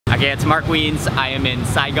Okay, it's Mark Wiens. I am in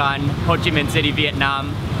Saigon, Ho Chi Minh City,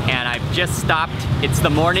 Vietnam, and I've just stopped. It's the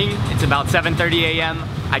morning, it's about 7:30 a.m.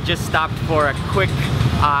 I just stopped for a quick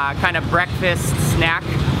kind of breakfast snack,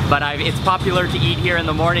 but it's popular to eat here in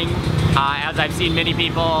the morning, as I've seen many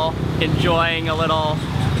people enjoying a little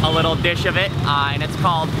dish of it, and it's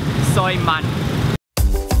called soy man.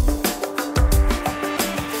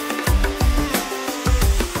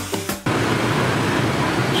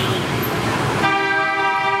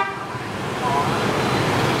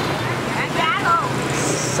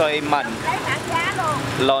 Soy man.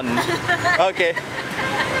 Lon. Okay.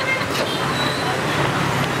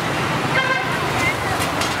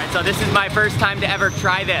 Alright, so this is my first time to ever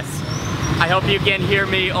try this. I hope you can hear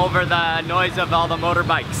me over the noise of all the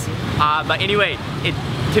motorbikes. But anyway,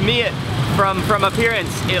 to me, from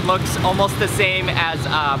appearance, it looks almost the same as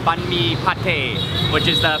banh mi pate, which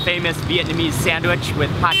is the famous Vietnamese sandwich with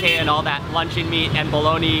pate and all that luncheon meat and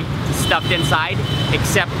bologna stuffed inside,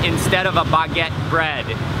 except instead of a baguette bread,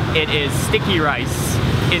 it is sticky rice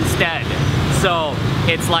instead. So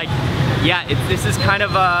it's like, yeah, this is kind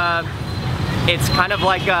of it's kind of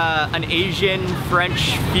like an Asian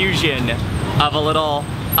French fusion of a little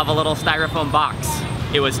styrofoam box.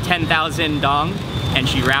 It was 10,000 dong, and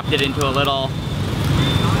she wrapped it into a little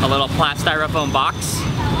styrofoam box,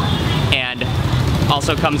 and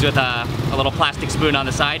also comes with a little plastic spoon on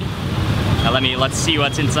the side. Now let's see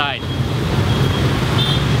what's inside.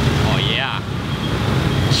 Oh yeah.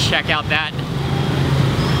 Check out that.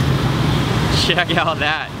 Check out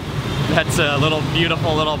that. That's a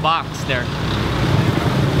beautiful little box there.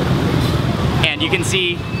 And you can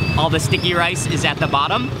see all the sticky rice is at the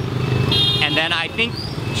bottom. And then I think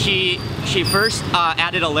she first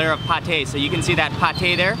added a layer of pate. So you can see that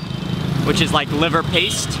pate there, which is like liver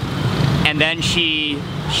paste. And then she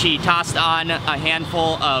tossed on a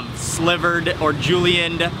handful of slivered or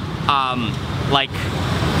julienned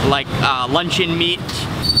luncheon meat.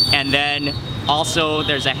 And then also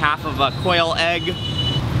there's a half of a quail egg.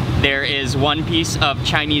 There is one piece of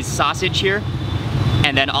Chinese sausage here.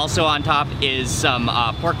 And then also on top is some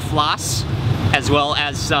pork floss, as well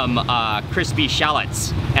as some crispy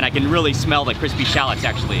shallots. And I can really smell the crispy shallots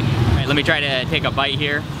actually. All right, let me try to take a bite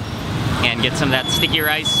here and get some of that sticky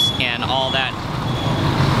rice and all that.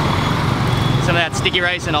 Some of that sticky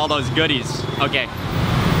rice and all those goodies. Okay.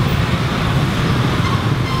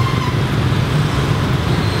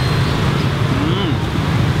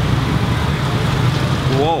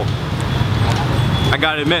 Whoa. I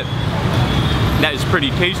gotta admit, that is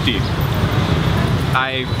pretty tasty.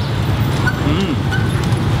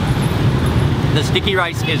 The sticky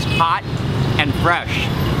rice is hot and fresh,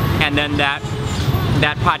 and then that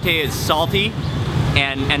pate is salty,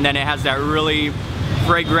 and then it has that really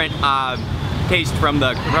fragrant taste from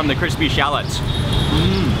the crispy shallots.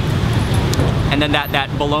 And then that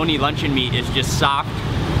bologna luncheon meat is just soft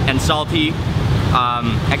and salty.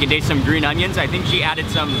 I can taste some green onions. I think she added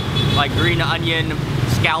some like green onion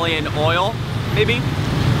scallion oil, maybe.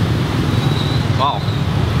 Wow,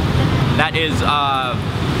 that is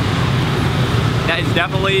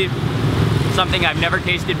definitely something I've never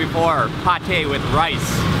tasted before. Pate with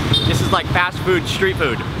rice. This is like fast food, street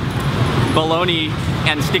food. Bologna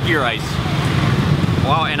and sticky rice.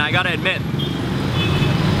 Wow, and I gotta admit,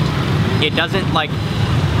 it doesn't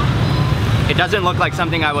look like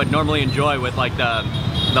something I would normally enjoy with like the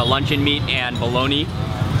luncheon meat and bologna,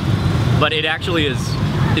 but it actually is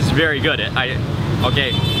very good.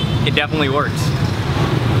 Okay, it definitely works.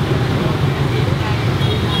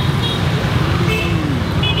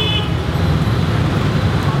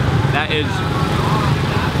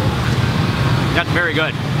 That's very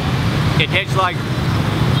good. It tastes like,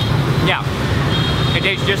 yeah, it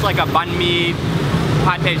tastes just like a banh mi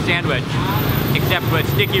pate sandwich, except with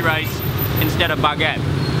sticky rice instead of baguette.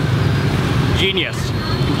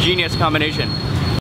 Genius combination.